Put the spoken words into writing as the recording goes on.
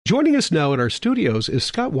Joining us now in our studios is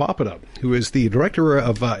Scott Wopata, who is the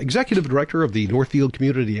executive director of the Northfield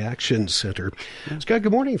Community Action Center. Scott,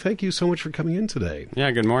 good morning. Thank you so much for coming in today.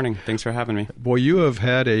 Yeah, good morning. Thanks for having me. Boy, you have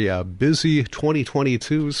had a busy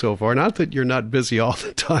 2022 so far. Not that you're not busy all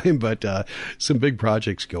the time, but some big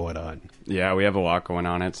projects going on. Yeah, we have a lot going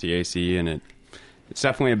on at CAC, and it's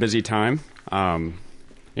definitely a busy time.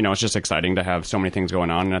 It's just exciting to have so many things going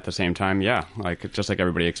on, and at the same time, just like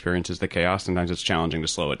everybody experiences the chaos, sometimes it's challenging to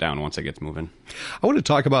slow it down once it gets moving. I want to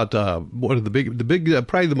talk about one of the big,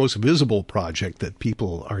 probably the most visible project that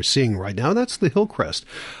people are seeing right now. That's the Hillcrest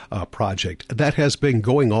project that has been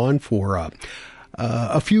going on for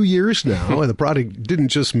a few years now, and the project didn't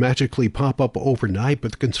just magically pop up overnight,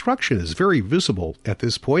 but the construction is very visible at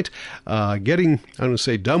this point. I don't want to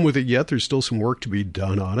say done with it yet. There's still some work to be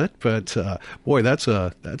done on it, but boy, that's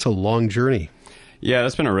a long journey. Yeah,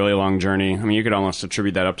 that's been a really long journey. I mean, you could almost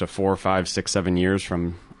attribute that up to 4, 5, 6, 7 years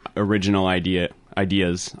from original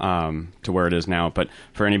ideas to where it is now. But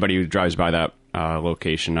for anybody who drives by that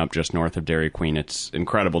location up just north of Dairy Queen, it's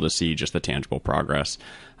incredible to see just the tangible progress.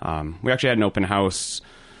 We actually had an open house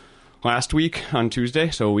last week on Tuesday,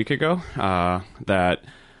 so a week ago, that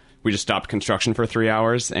we just stopped construction for 3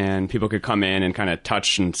 hours, and people could come in and kind of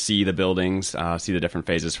touch and see the buildings, see the different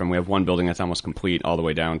phases. We have one building that's almost complete all the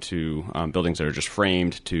way down to buildings that are just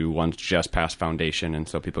framed to one's just past foundation, and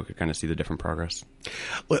so people could kind of see the different progress.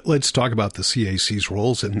 Let's talk about the CAC's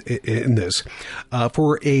roles in this.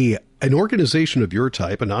 For an organization of your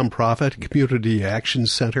type, a nonprofit, a community action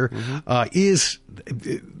center, is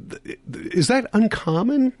that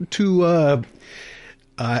uncommon to,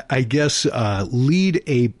 lead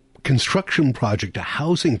a construction project, a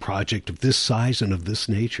housing project of this size and of this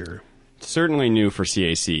nature? Certainly new for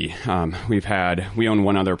CAC. We own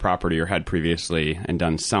one other property, or had previously, and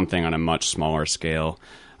done something on a much smaller scale.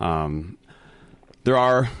 There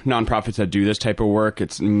are nonprofits that do this type of work.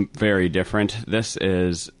 It's very different. This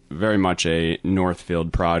is very much a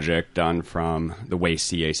Northfield project done from the way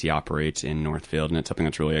CAC operates in Northfield, and it's something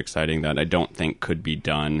that's really exciting that I don't think could be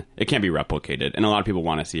done. It can't be replicated, and a lot of people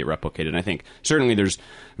want to see it replicated. And I think certainly there's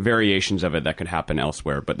variations of it that could happen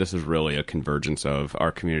elsewhere, but this is really a convergence of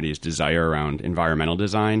our community's desire around environmental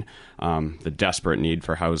design, the desperate need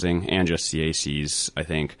for housing, and just CAC's, I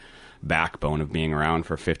think, backbone of being around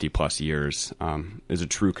for 50 plus years is a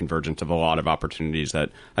true convergence of a lot of opportunities that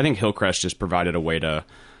I think Hillcrest just provided a way to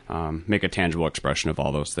make a tangible expression of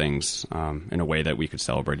all those things in a way that we could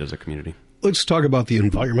celebrate as a community. Let's talk about the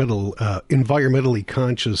environmentally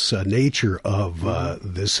conscious nature of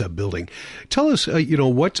this building. Tell us,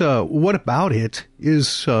 what about it is,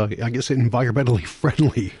 environmentally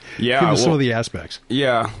friendly? Yeah, give us some of the aspects.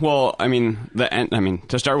 Yeah, well,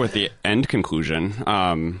 to start with the end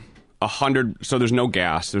conclusion. 100. So there's no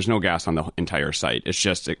gas. There's no gas on the entire site.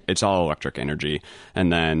 It's all electric energy.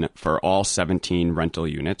 And then for all 17 rental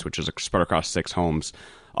units, which is spread across 6 homes,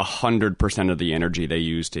 100% of the energy they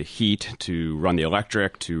use to heat, to run the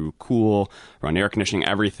electric, to cool, run air conditioning,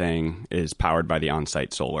 everything is powered by the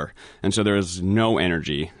on-site solar. And so there's no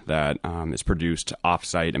energy that is produced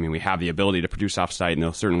off-site. I mean, we have the ability to produce off-site, and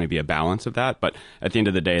there'll certainly be a balance of that. But at the end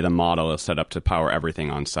of the day, the model is set up to power everything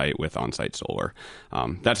on-site with on-site solar.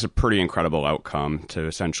 That's a pretty incredible outcome to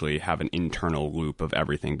essentially have an internal loop of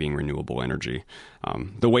everything being renewable energy.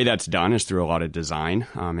 The way that's done is through a lot of design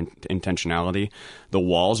and intentionality. The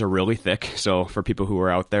walls are really thick, so for people who are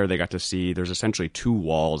out there, they got to see there's essentially 2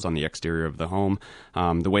 walls on the exterior of the home.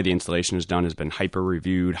 The way the installation is done has been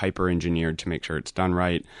hyper-reviewed, hyper-engineered to make sure it's done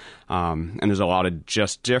right. And there's a lot of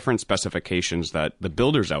just different specifications that the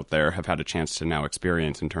builders out there have had a chance to now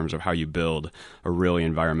experience in terms of how you build a really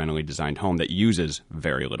environmentally designed home that uses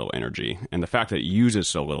very little energy. And the fact that it uses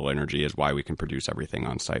so little energy is why we can produce everything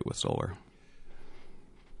on site with solar.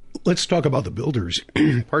 Let's talk about the builders.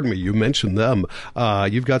 Pardon me, you mentioned them.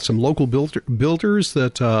 You've got some local builders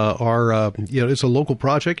that are, it's a local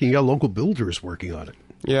project, and you got local builders working on it.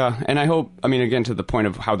 Yeah, and I hope, again, to the point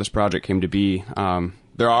of how this project came to be,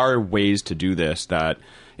 there are ways to do this that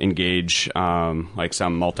engage like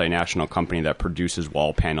some multinational company that produces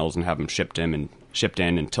wall panels and have them shipped in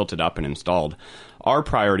and tilted up and installed. Our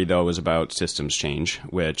priority, though, is about systems change,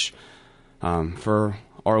 which for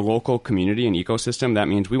our local community and ecosystem, that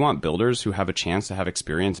means we want builders who have a chance to have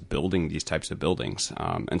experience building these types of buildings.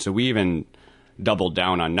 And so we even doubled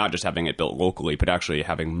down on not just having it built locally, but actually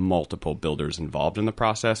having multiple builders involved in the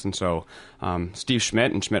process. And so Steve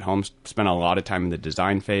Schmidt and Schmidt Homes spent a lot of time in the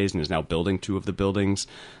design phase and is now building 2 of the buildings.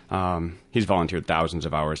 He's volunteered thousands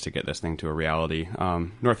of hours to get this thing to a reality.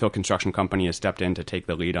 Northfield Construction Company has stepped in to take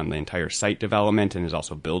the lead on the entire site development and is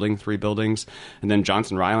also building 3 buildings. And then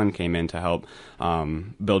Johnson Ryland came in to help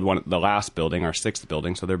build the last building, our 6th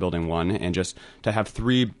building. So they're building 1, and just to have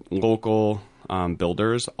 3 local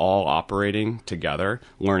builders all operating together,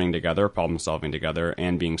 learning together, problem solving together,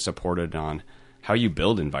 and being supported on how you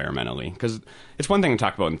build environmentally. Because it's one thing to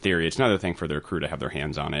talk about in theory, it's another thing for their crew to have their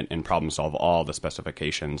hands on it and problem solve all the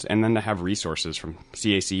specifications, and then to have resources from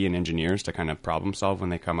CAC and engineers to kind of problem solve when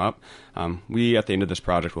they come up. We, at the end of this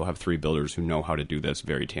project, will have 3 builders who know how to do this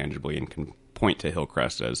very tangibly and can point to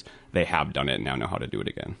Hillcrest as they have done it and now know how to do it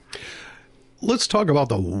again. Let's talk about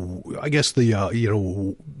the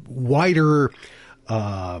wider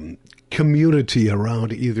community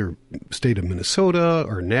around either state of Minnesota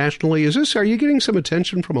or nationally. Are you getting some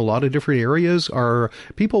attention from a lot of different areas? Are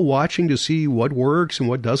people watching to see what works and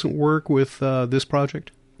what doesn't work with this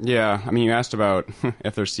project? Yeah, I mean, you asked about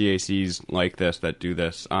if there's CACs like this that do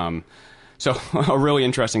this. So a really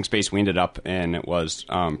interesting space we ended up in was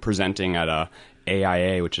presenting at a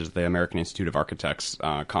AIA, which is the American Institute of Architects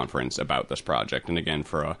conference about this project. And again,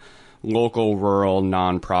 for a local, rural,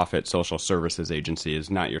 nonprofit social services agency is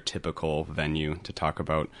not your typical venue to talk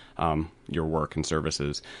about your work and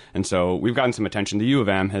services. And so we've gotten some attention. The U of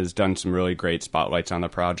M has done some really great spotlights on the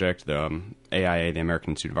project. The AIA, the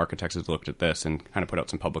American Institute of Architects, has looked at this and kind of put out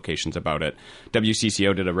some publications about it.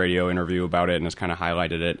 WCCO did a radio interview about it and has kind of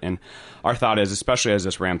highlighted it. And our thought is, especially as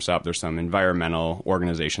this ramps up, there's some environmental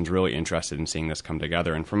organizations really interested in seeing this come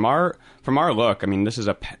together. And from our look, I mean, this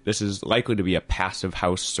is likely to be a passive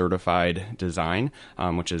house certified design,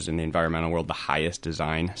 which is in the environmental world the highest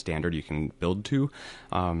design standard you can build to.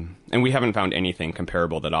 And we haven't found anything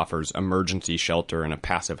comparable that offers emergency shelter and a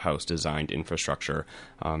passive house designed infrastructure.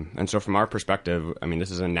 And so from our perspective, I mean,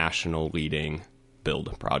 this is a national leading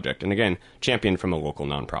build project. And again, championed from a local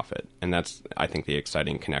nonprofit. And that's, I think, the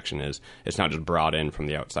exciting connection is it's not just brought in from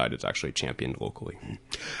the outside, it's actually championed locally.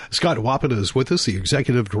 Scott Wopata is with us, the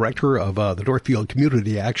executive director of the Northfield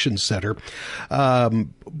Community Action Center.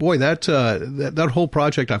 Boy, that whole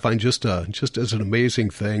project I find just as an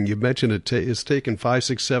amazing thing. You mentioned it's taken 5,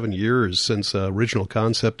 6, 7 years since original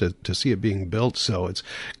concept to see it being built. So it's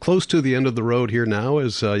close to the end of the road here now,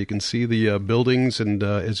 as you can see the buildings and,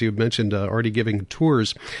 as you mentioned, already giving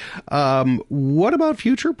tours. What about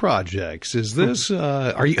future projects? Is this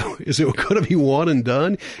is it going to be one and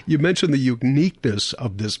done? You mentioned the uniqueness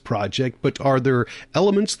of this project, but are there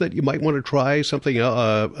elements that you might want to try something in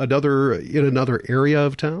another area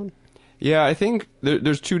of town? Yeah, I think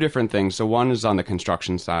there's 2 different things. So one is on the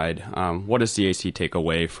construction side. What does CAC take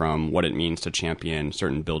away from what it means to champion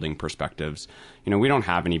certain building perspectives? You know, we don't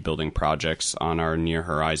have any building projects on our near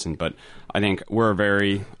horizon, but I think we're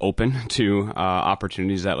very open to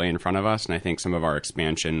opportunities that lay in front of us. And I think some of our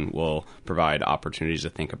expansion will provide opportunities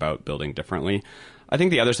to think about building differently. I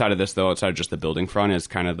think the other side of this, though, outside of just the building front, is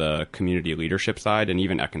kind of the community leadership side and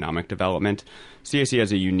even economic development. CAC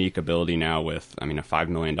has a unique ability now with, a $5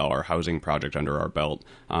 million housing project under our belt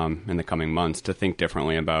in the coming months to think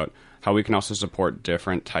differently about how we can also support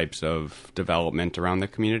different types of development around the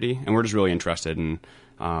community. And we're just really interested in,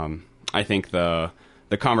 I think, the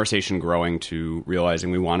conversation growing to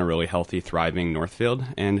realizing we want a really healthy, thriving Northfield,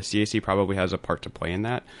 and CAC probably has a part to play in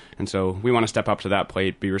that. And so we want to step up to that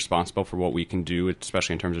plate, be responsible for what we can do,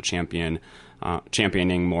 especially in terms of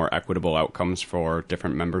championing more equitable outcomes for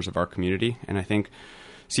different members of our community. And I think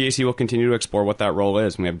CAC will continue to explore what that role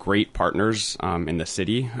is. And we have great partners in the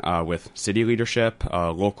city with city leadership,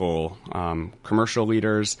 local commercial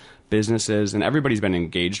leaders, businesses, and everybody's been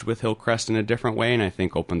engaged with Hillcrest in a different way, and I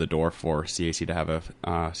think opened the door for CAC to have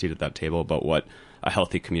a seat at that table about what a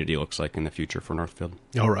healthy community looks like in the future for Northfield.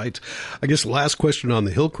 All right. I guess the last question on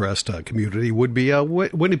the Hillcrest community would be,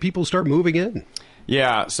 when did people start moving in?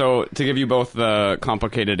 Yeah, so to give you both the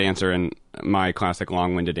complicated answer and my classic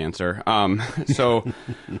long-winded answer. So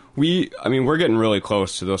we're getting really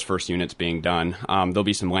close to those first units being done. There'll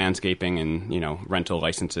be some landscaping and, rental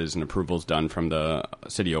licenses and approvals done from the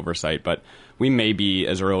city oversight, but we may be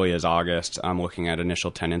as early as August looking at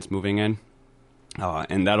initial tenants moving in.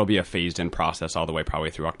 And that'll be a phased-in process all the way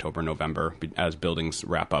probably through October, November as buildings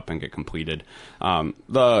wrap up and get completed.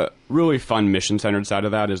 The really fun mission-centered side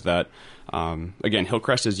of that is that, again,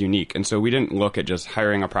 Hillcrest is unique. And so we didn't look at just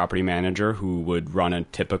hiring a property manager who would run a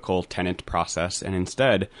typical tenant process. And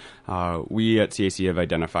instead, we at CAC have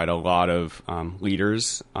identified a lot of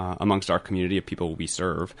leaders amongst our community of people we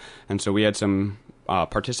serve. And so we had some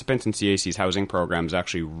participants in CAC's housing programs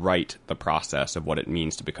actually write the process of what it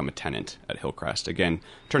means to become a tenant at Hillcrest. Again,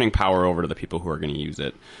 turning power over to the people who are going to use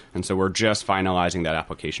it. And so we're just finalizing that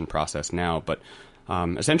application process now. But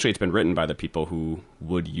essentially, it's been written by the people who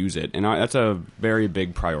would use it. And that's a very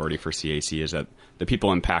big priority for CAC, is that the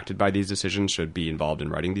people impacted by these decisions should be involved in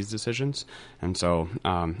writing these decisions. And so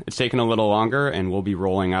it's taken a little longer, and we'll be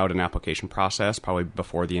rolling out an application process probably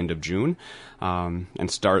before the end of June,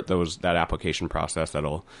 and start that application process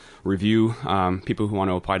that'll review people who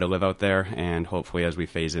want to apply to live out there, and hopefully as we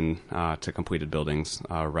phase in to completed buildings,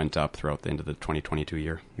 rent up throughout the end of the 2022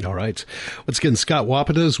 year. All right. Once again, Scott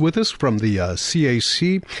Wopata is with us from the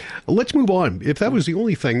CAC. Let's move on. If that was the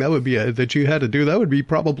only thing that would be that you had to do, that would be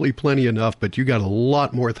probably plenty enough, but you got a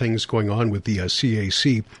lot more things going on with the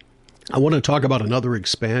CAC. I want to talk about another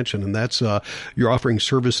expansion, and that's you're offering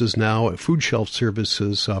services now, food shelf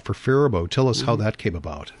services for Faribault. Tell us how that came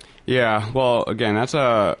about. Yeah, well, again, that's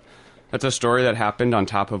a story that happened on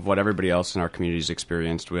top of what everybody else in our communities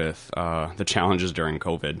experienced with the challenges during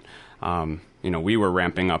COVID. We were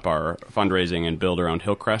ramping up our fundraising and build around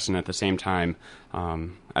Hillcrest, and at the same time,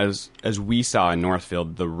 as we saw in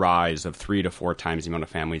Northfield, the rise of 3 to 4 times the amount of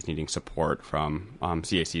families needing support from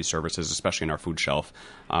CAC services, especially in our food shelf.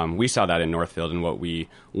 We saw that in Northfield, and what we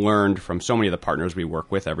learned from so many of the partners we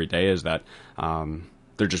work with every day is that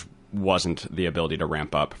there just wasn't the ability to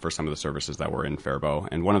ramp up for some of the services that were in Faribault.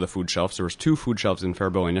 And one of the food shelves, there was 2 food shelves in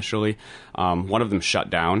Faribault initially. One of them shut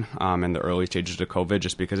down in the early stages of COVID,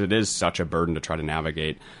 just because it is such a burden to try to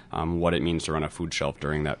navigate what it means to run a food shelf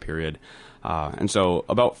during that period. And so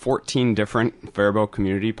about 14 different Faribault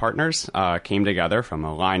community partners came together, from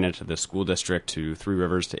Alina to the school district to Three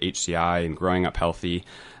Rivers to HCI and Growing Up Healthy.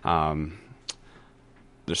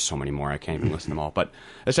 There's so many more, I can't even list them all. But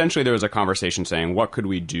essentially there was a conversation saying, what could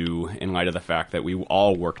we do in light of the fact that we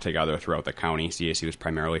all work together throughout the county? CAC was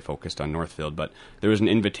primarily focused on Northfield, but there was an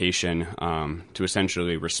invitation to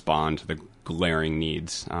essentially respond to the glaring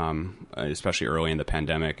needs, especially early in the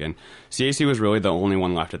pandemic. And CAC was really the only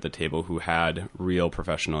one left at the table who had real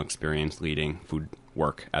professional experience leading food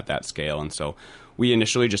work at that scale. And so we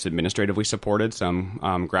initially just administratively supported some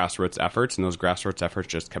grassroots efforts, and those grassroots efforts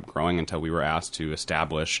just kept growing until we were asked to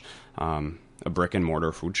establish a brick and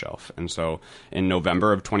mortar food shelf. And so in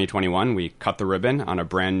November of 2021, we cut the ribbon on a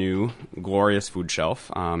brand new, glorious food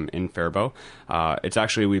shelf in Faribault. It's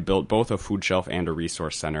actually, we built both a food shelf and a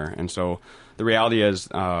resource center. And so the reality is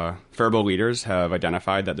Faribault leaders have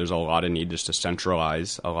identified that there's a lot of need just to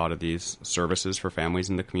centralize a lot of these services for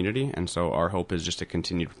families in the community. And so our hope is just to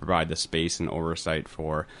continue to provide the space and oversight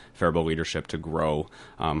for Faribault leadership to grow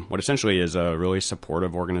what essentially is a really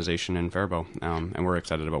supportive organization in Faribault. And we're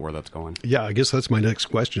excited about where that's going. Yeah, I guess that's my next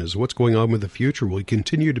question, is what's going on with the future? Will you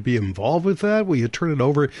continue to be involved with that? Will you turn it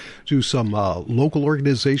over to some local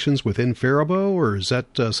organizations within Faribault, or is that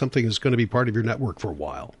something that's going to be part of your network for a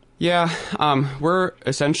while? Yeah, we're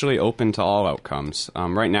essentially open to all outcomes.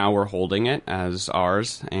 Right now, we're holding it as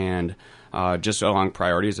ours, and just along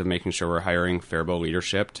priorities of making sure we're hiring Faribault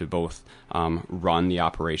leadership to both run the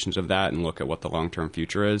operations of that and look at what the long-term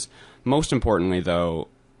future is. Most importantly, though,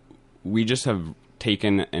 we just have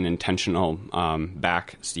taken an intentional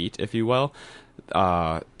back seat, if you will,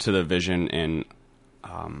 to the vision and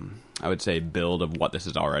I would say build of what this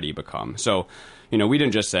has already become. So, we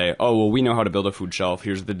didn't just say, oh, well, we know how to build a food shelf.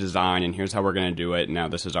 Here's the design and here's how we're going to do it. Now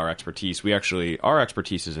this is our expertise. Our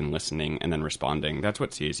expertise is in listening and then responding. That's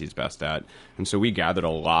what CAC is best at. And so we gathered a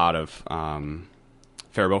lot of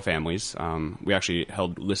Faribault families. We actually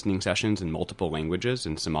held listening sessions in multiple languages,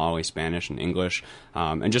 in Somali, Spanish, and English,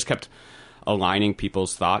 and just kept aligning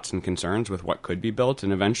people's thoughts and concerns with what could be built,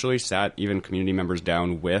 and eventually sat even community members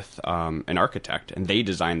down with an architect, and they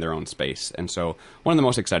designed their own space. And so one of the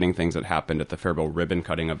most exciting things that happened at the Faribault ribbon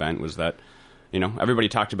cutting event was that, everybody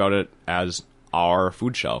talked about it as our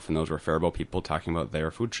food shelf, and those were Faribault people talking about their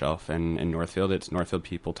food shelf. And in Northfield, it's Northfield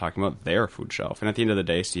people talking about their food shelf. And at the end of the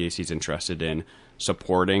day, CAC is interested in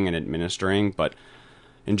supporting and administering, but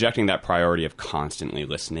injecting that priority of constantly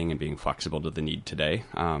listening and being flexible to the need today,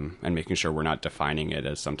 and making sure we're not defining it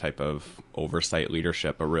as some type of oversight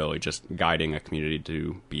leadership, but really just guiding a community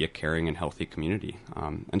to be a caring and healthy community.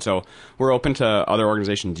 And so we're open to other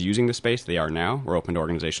organizations using the space. They are now. We're open to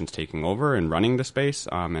organizations taking over and running the space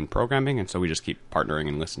and programming. And so we just keep partnering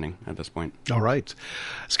and listening at this point. All right.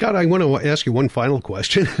 Scott, I want to ask you one final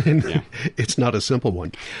question, and Yeah. it's not a simple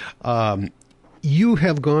one. You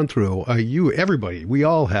have gone through, everybody, we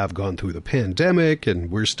all have gone through the pandemic, and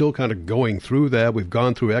we're still kind of going through that. We've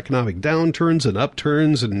gone through economic downturns and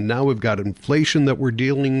upturns, and now we've got inflation that we're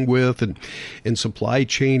dealing with and supply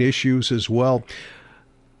chain issues as well.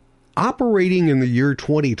 Operating in the year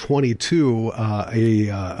 2022,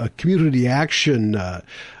 a community action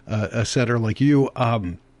a center like you,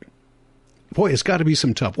 boy, it's got to be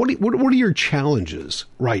some tough. What are your challenges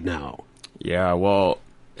right now? Yeah, well,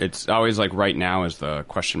 it's always like right now is the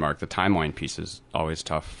question mark. The timeline piece is always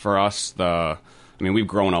tough. For us, we've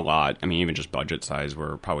grown a lot. I mean, even just budget size,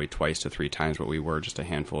 we're probably 2 to 3 times what we were just a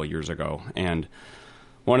handful of years ago. And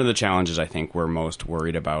one of the challenges I think we're most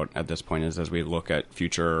worried about at this point is as we look at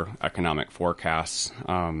future economic forecasts,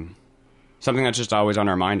 something that's just always on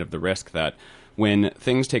our mind of the risk that when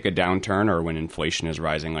things take a downturn or when inflation is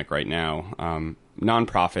rising like right now,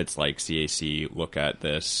 nonprofits like CAC look at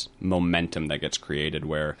this momentum that gets created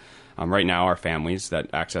where right now our families that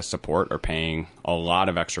access support are paying a lot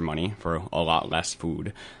of extra money for a lot less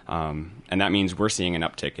food. And that means we're seeing an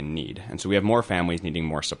uptick in need. And so we have more families needing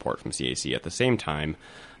more support from CAC. At the same time,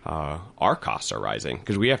 our costs are rising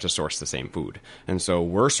because we have to source the same food. And so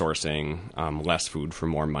we're sourcing less food for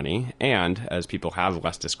more money. And as people have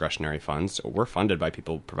less discretionary funds, we're funded by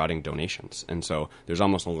people providing donations. And so there's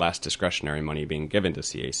almost less discretionary money being given to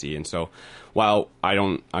CAC. And so while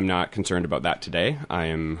I'm not concerned about that today, I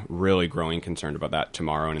am really growing concerned about that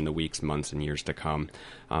tomorrow and in the weeks, months, and years to come.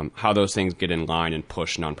 How those things get in line and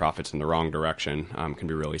push nonprofits in the wrong direction can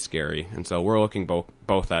be really scary. And so we're looking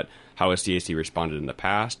both at how has CAC responded in the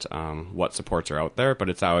past, what supports are out there, but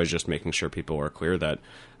it's always just making sure people are clear that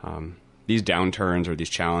these downturns or these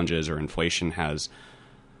challenges or inflation has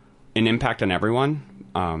an impact on everyone,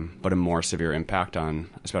 but a more severe impact on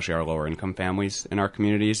especially our lower income families in our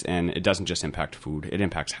communities. And it doesn't just impact food, it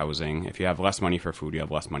impacts housing. If you have less money for food, you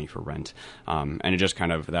have less money for rent. And it just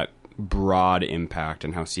kind of that broad impact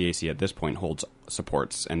and how CAC at this point holds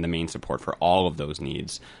supports and the main support for all of those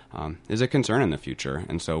needs is a concern in the future.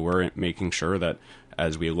 And so we're making sure that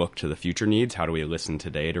as we look to the future needs, how do we listen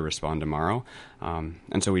today to respond tomorrow?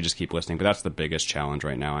 And so we just keep listening. But that's the biggest challenge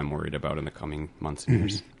right now I'm worried about in the coming months and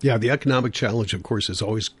years. Yeah, the economic challenge, of course, is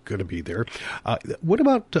always going to be there. What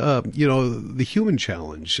about, the human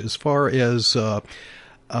challenge as far as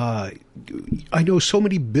I know so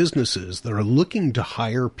many businesses that are looking to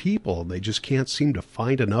hire people. They just can't seem to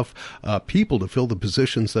find enough people to fill the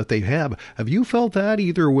positions that they have. Have you felt that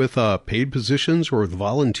either with paid positions or with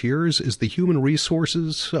volunteers? Is the human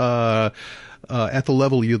resources at the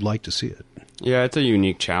level you'd like to see it? Yeah, it's a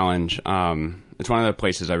unique challenge. It's one of the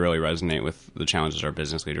places I really resonate with the challenges our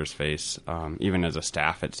business leaders face. Even as a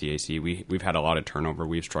staff at CAC, we've had a lot of turnover.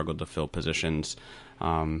 We've struggled to fill positions.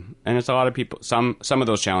 And it's a lot of people. Some of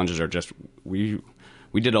those challenges are just we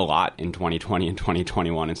did a lot in 2020 and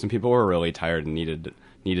 2021, and some people were really tired and needed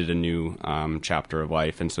a new chapter of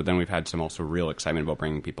life. And so then we've had some also real excitement about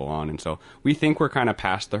bringing people on. And so we think we're kind of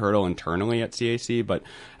past the hurdle internally at CAC, but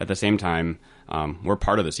at the same time, we're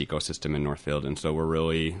part of this ecosystem in Northfield. And so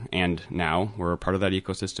and now we're a part of that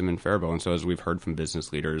ecosystem in Faribault. And so as we've heard from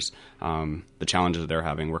business leaders, the challenges they're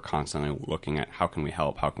having, we're constantly looking at how can we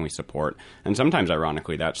help, how can we support? And sometimes,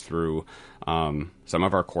 ironically, that's through some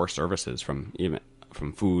of our core services from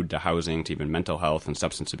food to housing to even mental health and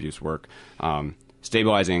substance abuse work.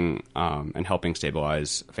 Stabilizing and helping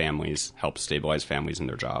stabilize families helps stabilize families in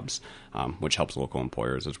their jobs, which helps local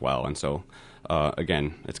employers as well. And so,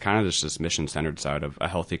 again, it's kind of just this mission-centered side of a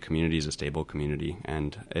healthy community is a stable community,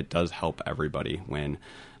 and it does help everybody when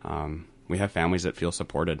we have families that feel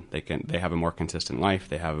supported. They have a more consistent life,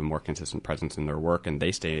 they have a more consistent presence in their work, and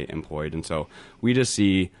they stay employed. And so we just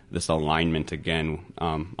see this alignment again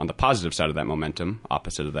on the positive side of that momentum,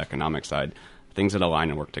 opposite of the economic side. Things that align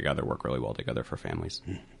and work together work really well together for families.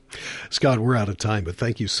 Scott, we're out of time, but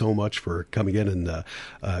thank you so much for coming in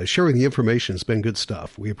and sharing the information. It's been good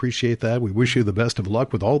stuff. We appreciate that. We wish you the best of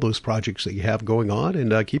luck with all those projects that you have going on,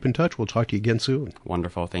 and keep in touch. We'll talk to you again soon.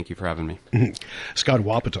 Wonderful. Thank you for having me. Scott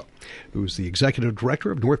Wopata, who's the Executive Director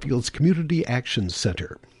of Northfield's Community Action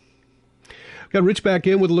Center. Got Rich back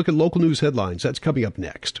in with a look at local news headlines. That's coming up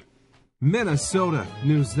next. Minnesota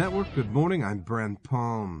News Network. Good morning. I'm Brent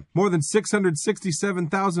Palm. More than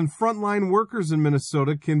 667,000 frontline workers in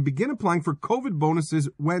Minnesota can begin applying for COVID bonuses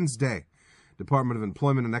Wednesday. Department of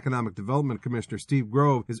Employment and Economic Development Commissioner Steve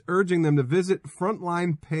Grove is urging them to visit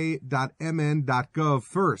frontlinepay.mn.gov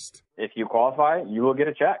first. If you qualify, you will get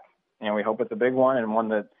a check. And we hope it's a big one and one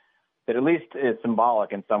that at least is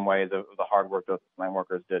symbolic in some ways of the hard work those frontline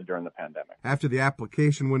workers did during the pandemic. After the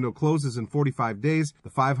application window closes in 45 days, the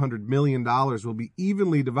 $500 million will be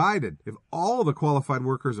evenly divided. If all the qualified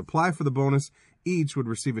workers apply for the bonus, each would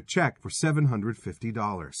receive a check for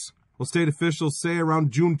 $750. Well, state officials say around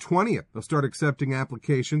June 20th, they'll start accepting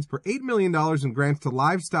applications for $8 million in grants to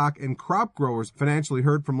livestock and crop growers financially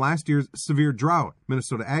hurt from last year's severe drought.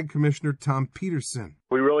 Minnesota Ag Commissioner Tom Peterson.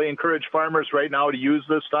 We really encourage farmers right now to use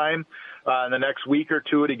this time in the next week or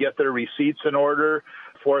two to get their receipts in order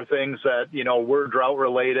for things that, were drought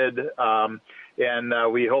related. And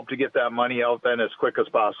we hope to get that money out then as quick as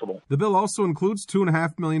possible. The bill also includes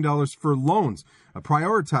 $2.5 million for loans,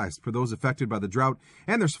 prioritized for those affected by the drought,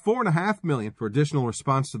 and there's $4.5 million for additional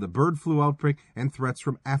response to the bird flu outbreak and threats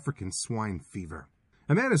from African swine fever.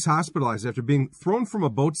 A man is hospitalized after being thrown from a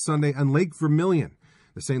boat Sunday on Lake Vermilion.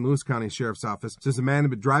 The St. Louis County Sheriff's Office says the man had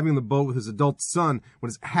been driving the boat with his adult son. When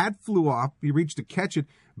his hat flew off, he reached to catch it,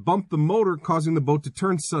 bumped the motor, causing the boat to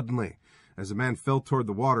turn suddenly. As the man fell toward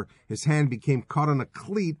the water, his hand became caught on a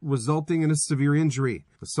cleat, resulting in a severe injury.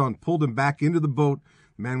 The son pulled him back into the boat.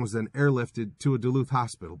 The man was then airlifted to a Duluth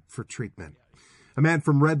hospital for treatment. A man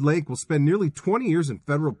from Red Lake will spend nearly 20 years in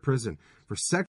federal prison for